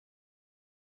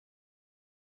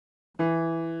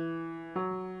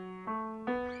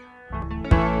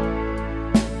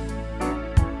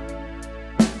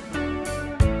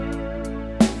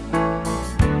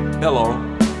Hello,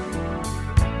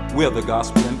 we're the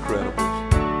Gospel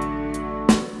Incredibles,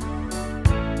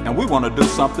 and we want to do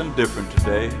something different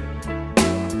today.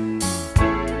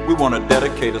 We want to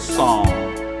dedicate a song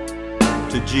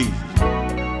to Jesus.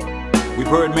 We've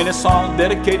heard many songs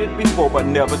dedicated before, but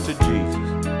never to Jesus.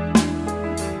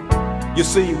 You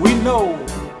see, we know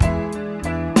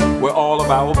where all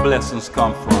of our blessings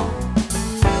come from.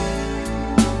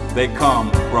 They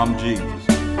come from Jesus.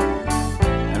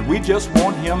 And we just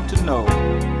want Him to know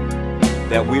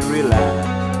that we realize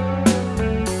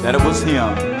that it was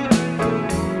Him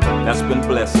that's been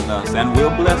blessing us and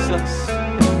will bless us.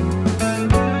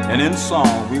 And in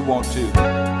song, we want to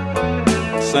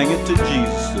sing it to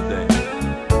Jesus today.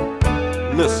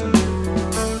 Listen,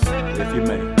 if you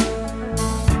may.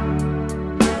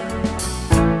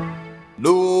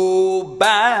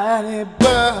 Nobody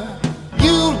but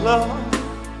you, Lord.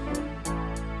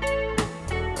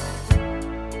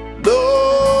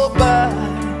 Nobody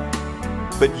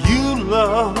but you,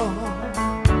 Lord.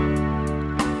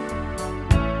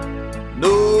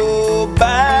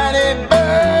 Nobody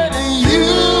but you,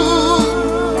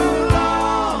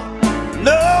 Lord.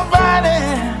 Nobody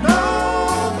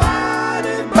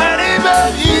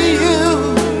but you.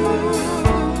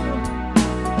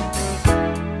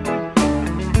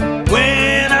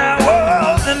 When I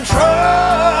was in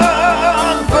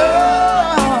trouble,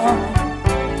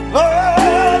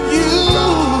 Lord,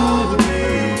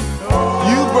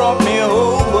 you brought me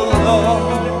over,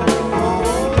 Lord.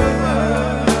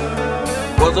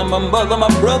 Wasn't my mother, my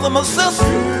brother, my sister,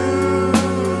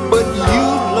 but you,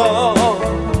 Lord.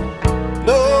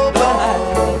 Nobody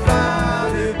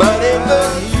but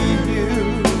you.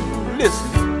 Listen.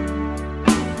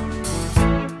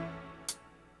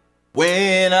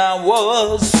 When I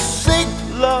was sick,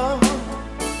 Lord,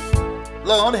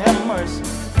 Lord have mercy.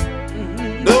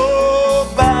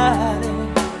 Nobody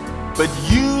but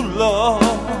you, Lord.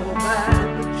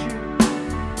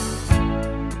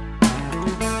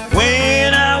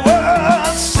 When I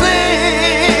was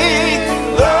sick,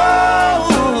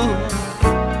 Lord,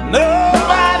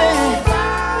 nobody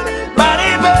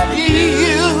but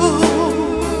you,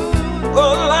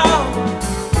 oh Lord.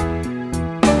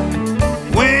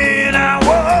 When I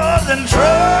was in trouble,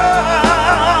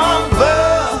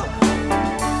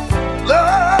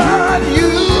 Lord,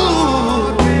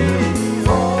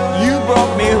 you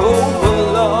brought me over,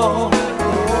 Lord.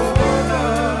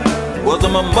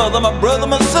 Wasn't my mother, my brother,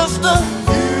 my sister,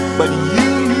 but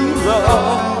you,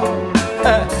 Lord.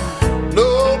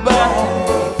 Nobody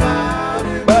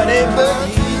but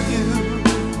you.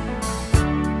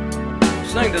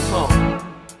 Sing this song.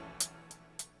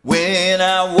 When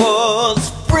I was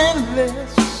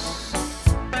friendless,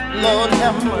 Lord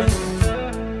have mercy.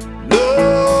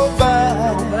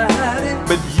 Nobody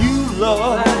but you,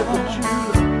 Lord.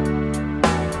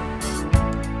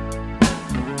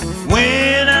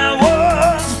 When I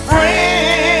was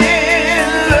friendless,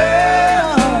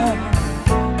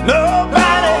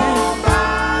 nobody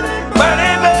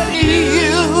but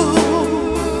you,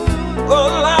 oh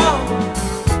Lord.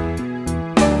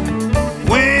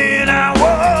 When I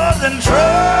was in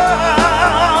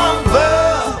trouble,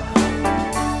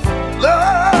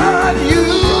 Lord,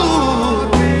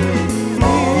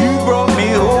 you brought me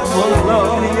over,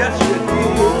 Lord. Yes, you did.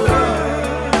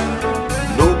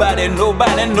 Nobody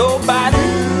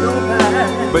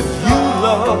but you,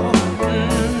 Lord.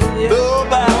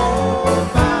 Nobody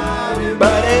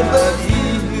but you.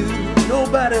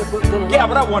 Nobody but the Lord. Yeah,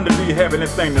 but I wonder, do you have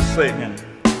anything to say, man?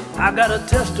 I got a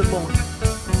testimony.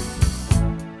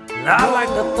 And I like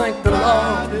to thank the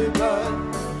Lord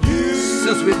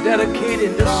since we're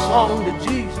dedicating this song to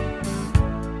Jesus.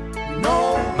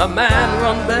 My mind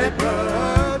run back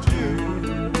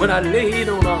when I laid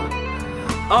on an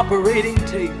operating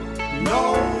table.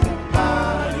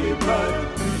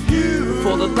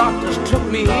 Before the doctors took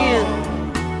me in,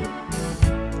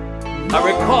 I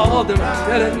recall them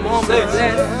telling Mom and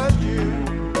Daddy,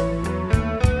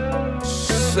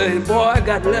 say, boy, I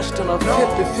got less than a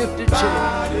 50-50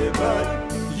 chance.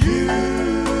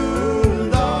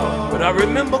 But I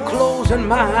remember closing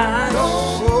my eyes,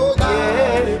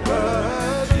 yeah.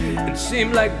 It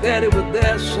seemed like Daddy was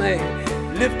there saying,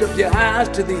 lift up your eyes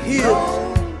to the hills,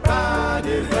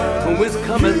 from whence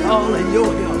cometh all in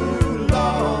your help.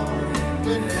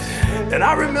 And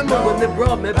I remember when they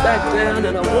brought me back down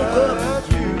and I woke up,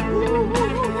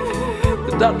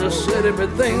 the doctor said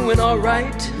everything went all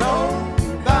right,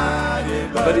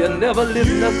 but he'll never lift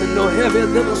nothing no heavier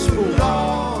than a spoon.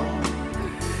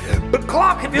 But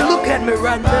Clark, if you look at me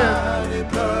right now,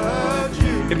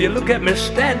 If you look at me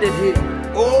standing here,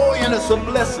 oh, and it's a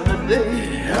blessing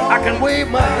today. I can wave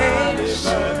my hands,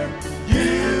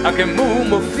 I can move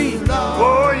my feet.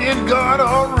 Oh, you got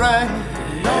all right.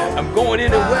 I'm going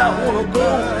anywhere I want to go,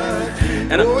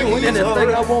 and I'm doing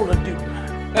anything I want to do.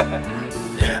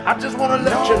 I just want to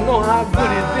let you know how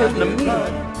good it's been to me.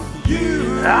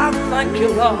 I thank you,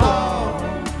 Lord.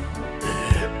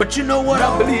 But you know what?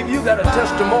 I believe you got a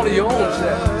testimony of your own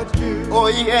self. Oh,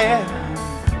 yeah.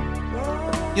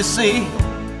 You see,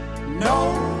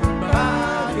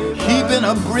 he been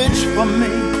a bridge for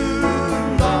me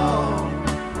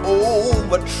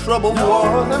over troubled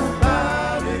water.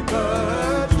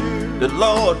 The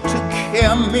Lord took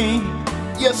care of me.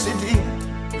 Yes, he did.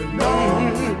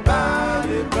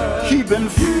 He been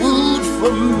food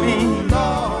for me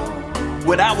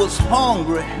when I was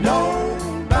hungry,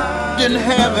 didn't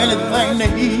have anything to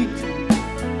eat.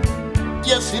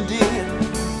 Yes, he did.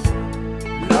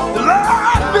 The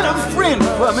Lord been a friend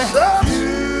for me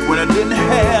when I didn't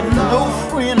have no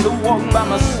friend to walk by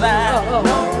my side.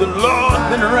 The Lord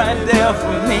been right there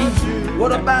for me.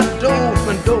 What about doors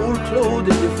when doors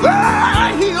closed and you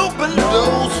fly? He opened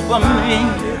doors for me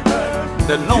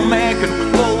that no man can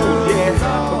close, yeah.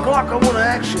 But Clark, I want to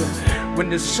ask you, when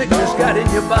the sickness got in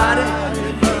your body,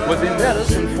 was there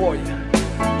medicine for you?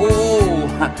 Oh,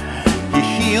 he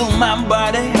healed my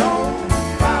body.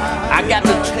 I got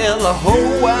to tell the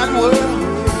whole wide world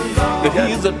that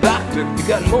he's a doctor. You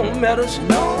got more medicine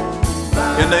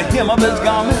in the hem of his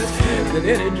garment than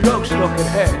any drugstore could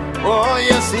have. Oh,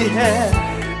 yes, he had.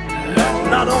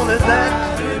 Not only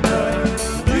that,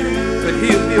 but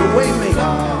he'll be a way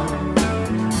maker.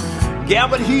 Yeah,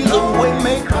 but he's a way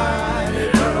maker.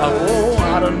 Oh,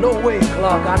 out of no way,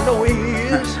 Clark. I know he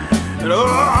is.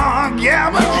 Oh, yeah,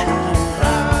 but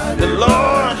the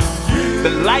Lord, the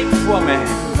light for me.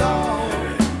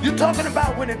 You're talking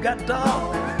about when it got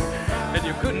dark and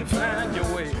you couldn't find your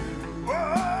way.